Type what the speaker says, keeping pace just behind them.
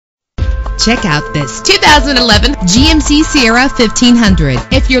Check out this 2011 GMC Sierra 1500.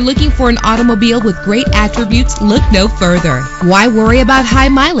 If you're looking for an automobile with great attributes, look no further. Why worry about high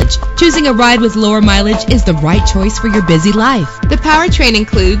mileage? Choosing a ride with lower mileage is the right choice for your busy life. The powertrain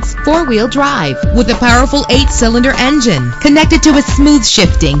includes four-wheel drive with a powerful 8-cylinder engine connected to a smooth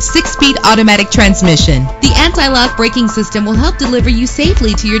shifting 6-speed automatic transmission. The anti-lock braking system will help deliver you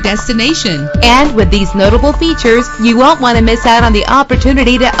safely to your destination. And with these notable features, you won't want to miss out on the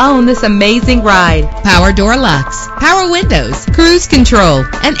opportunity to own this amazing ride. Power door locks, power windows, cruise control,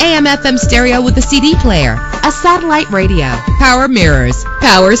 an AM/FM stereo with a CD player, a satellite radio, power mirrors,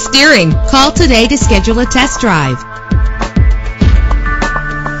 power steering. Call today to schedule a test drive.